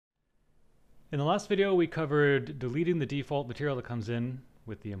In the last video, we covered deleting the default material that comes in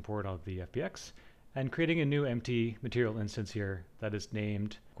with the import of the FBX and creating a new empty material instance here that is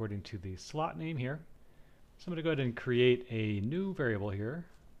named according to the slot name here. So I'm going to go ahead and create a new variable here.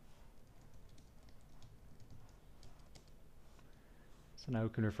 So now we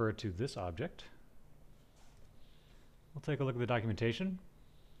can refer to this object. We'll take a look at the documentation.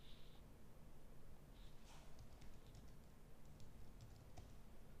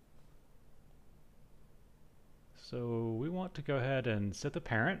 So we want to go ahead and set the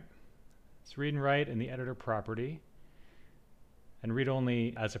parent. It's read and write in the editor property and read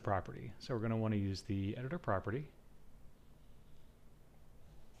only as a property. So we're going to want to use the editor property.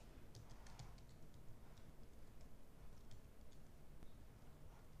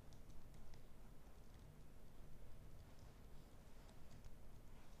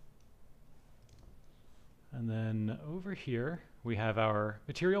 And then over here we have our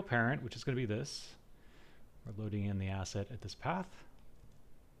material parent, which is going to be this. We're loading in the asset at this path.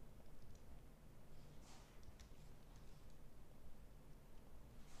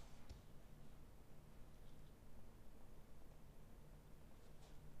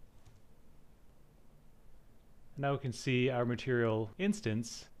 And now we can see our material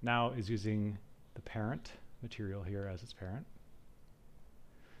instance now is using the parent material here as its parent.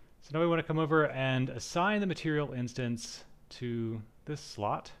 So now we want to come over and assign the material instance to this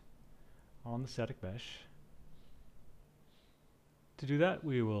slot on the static mesh. To do that,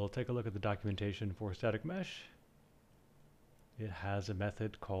 we will take a look at the documentation for static mesh. It has a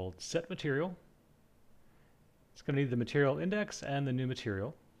method called setMaterial. It's going to need the material index and the new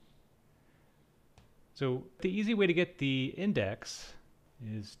material. So the easy way to get the index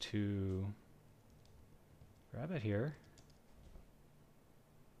is to grab it here.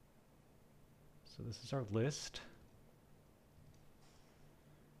 So this is our list.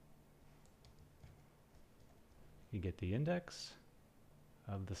 You get the index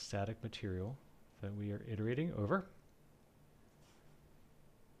of the static material that we are iterating over.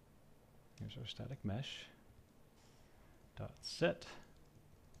 Here's our static mesh dot set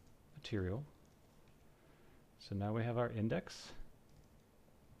material. So now we have our index.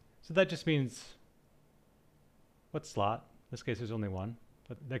 So that just means what slot. In this case there's only one,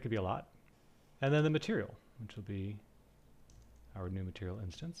 but that could be a lot. And then the material, which will be our new material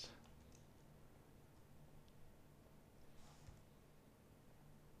instance.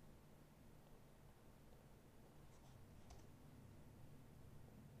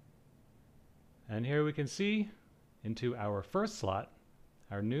 And here we can see into our first slot,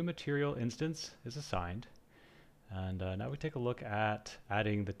 our new material instance is assigned. And now we take a look at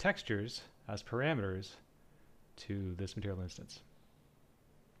adding the textures as parameters to this material instance.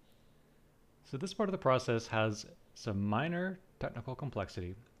 So this part of the process has some minor technical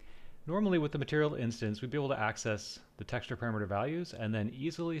complexity. Normally with the material instance, we'd be able to access the texture parameter values and then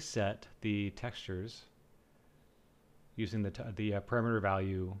easily set the textures using the parameter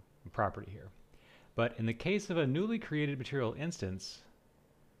value property here. But in the case of a newly created material instance,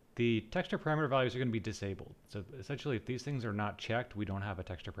 the texture parameter values are going to be disabled. So essentially, if these things are not checked, we don't have a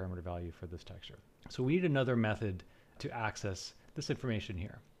texture parameter value for this texture. So we need another method to access this information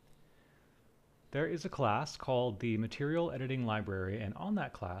here. There is a class called the Material Editing Library, and on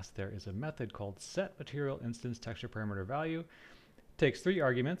that class there is a method called setMaterialInstanceTextureParameterValue. It takes three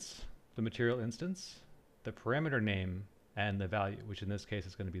arguments: the material instance, the parameter name, and the value, which in this case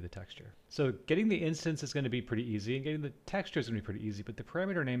is going to be the texture. So getting the instance is going to be pretty easy, and getting the texture is going to be pretty easy, but the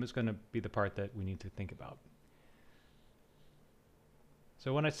parameter name is going to be the part that we need to think about.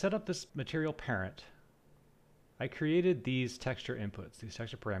 So when I set up this material parent, I created these texture inputs, these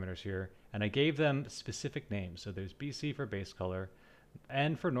texture parameters here, and I gave them specific names. So there's BC for base color,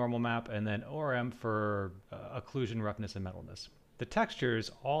 N for normal map, and then ORM for occlusion, roughness, and metalness. The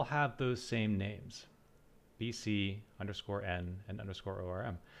textures all have those same names: BC underscore N and underscore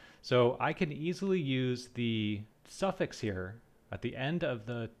ORM. So I can easily use the suffix here at the end of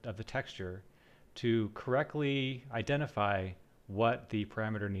the texture to correctly identify what the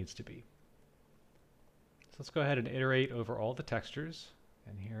parameter needs to be. So let's go ahead and iterate over all the textures.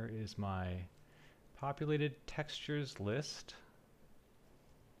 And here is my populated textures list.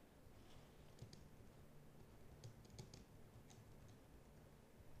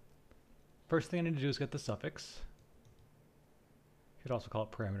 First thing I need to do is get the suffix. You could also call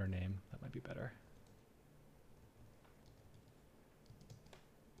it parameter name. That might be better.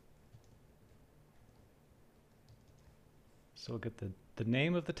 So we'll get the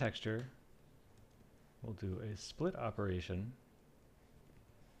name of the texture. We'll do a split operation.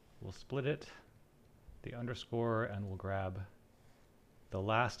 We'll split it, the underscore, and we'll grab the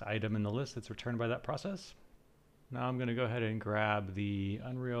last item in the list that's returned by that process. Now I'm going to go ahead and grab the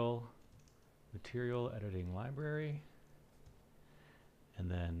Unreal Material Editing Library, and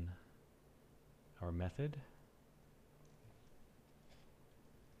then our method.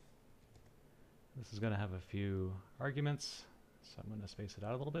 This is going to have a few arguments, so I'm going to space it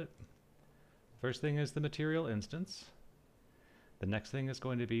out a little bit. First thing is the material instance. The next thing is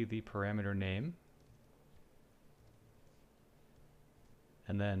going to be the parameter name.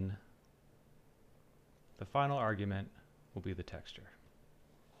 And then the final argument will be the texture.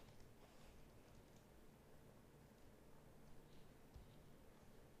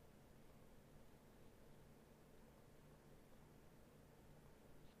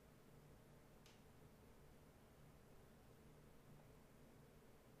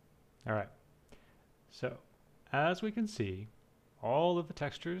 All right, so as we can see, all of the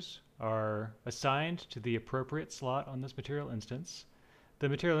textures are assigned to the appropriate slot on this material instance. The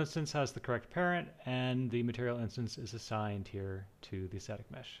material instance has the correct parent, and the material instance is assigned here to the static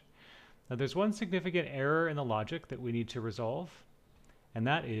mesh. Now there's one significant error in the logic that we need to resolve, and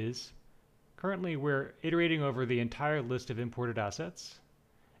that is currently we're iterating over the entire list of imported assets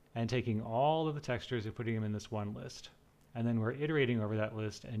and taking all of the textures and putting them in this one list. And then we're iterating over that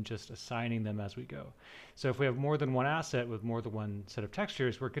list and just assigning them as we go. So if we have more than one asset with more than one set of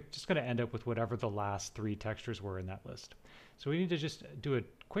textures, we're just going to end up with whatever the last 3 textures were in that list. So we need to just do a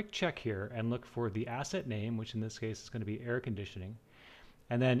quick check here and look for the asset name, which in this case is going to be air conditioning.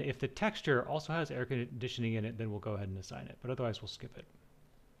 And then if the texture also has air conditioning in it, then we'll go ahead and assign it. But otherwise, we'll skip it.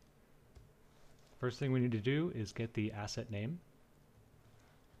 First thing we need to do is get the asset name.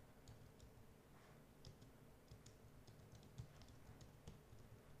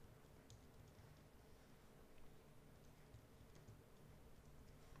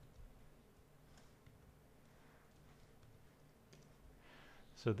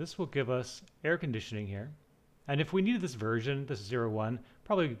 So this will give us air conditioning here. And if we needed this version, this is 01,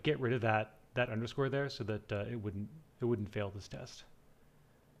 probably get rid of that underscore there so that it wouldn't fail this test.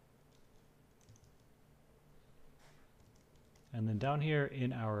 And then down here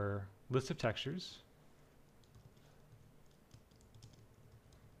in our list of textures,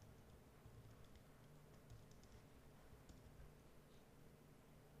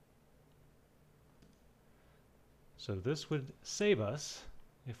 so this would save us.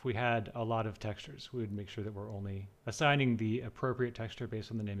 If we had a lot of textures, we would make sure that we're only assigning the appropriate texture based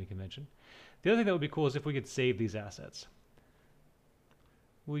on the naming convention. The other thing that would be cool is if we could save these assets.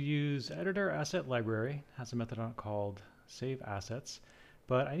 We'll use editor asset library, it has a method on it called save assets,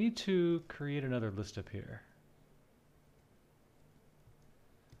 but I need to create another list up here.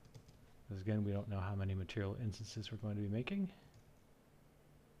 Because again, we don't know how many material instances we're going to be making.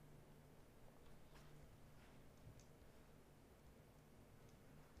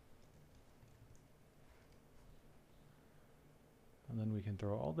 And then we can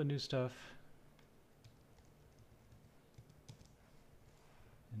throw all the new stuff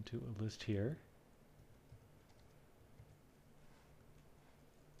into a list here.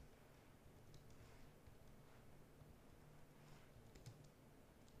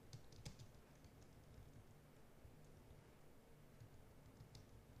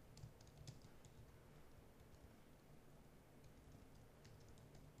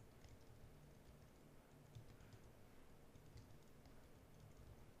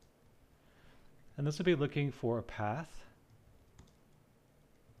 And this will be looking for a path.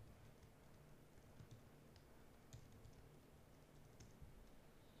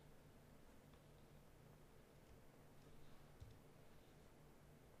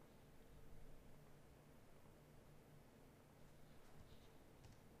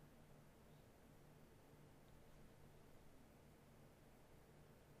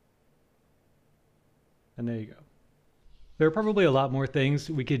 And there you go. There are probably a lot more things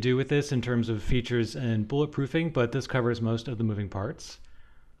we could do with this in terms of features and bulletproofing, but this covers most of the moving parts.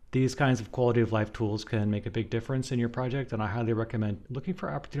 These kinds of quality of life tools can make a big difference in your project, and I highly recommend looking for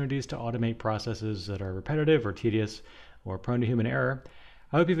opportunities to automate processes that are repetitive or tedious or prone to human error.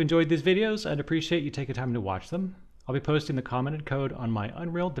 I hope you've enjoyed these videos and appreciate you taking time to watch them. I'll be posting the commented code on my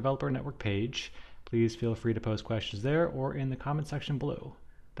Unreal Developer Network page. Please feel free to post questions there or in the comment section below.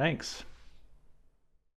 Thanks.